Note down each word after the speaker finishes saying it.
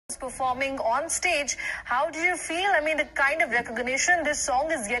performing on stage. How did you feel? I mean, the kind of recognition this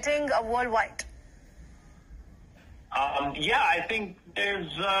song is getting worldwide. Yeah, I think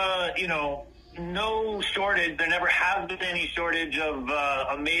there's, no shortage. There never has been any shortage of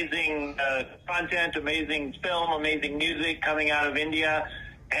amazing content, amazing film, amazing music coming out of India.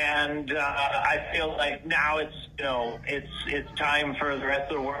 And I feel like now it's time for the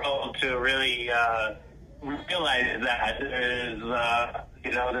rest of the world to really realize that there's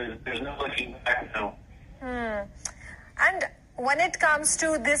no looking back now. And when it comes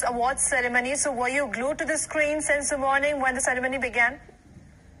to this awards ceremony, so were you glued to the screen since the morning when the ceremony began?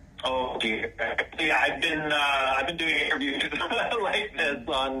 Oh dear. Yeah, I've been doing interviews like this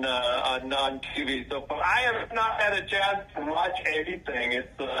on TV so far. I have not had a chance to watch anything. It's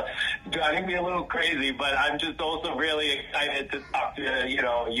driving me a little crazy, but I'm just also really excited to talk to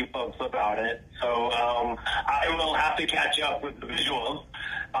you folks about it. So I will have to catch up with the visuals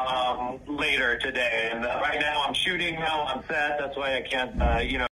later today. And right now I'm shooting now on set. That's why I can't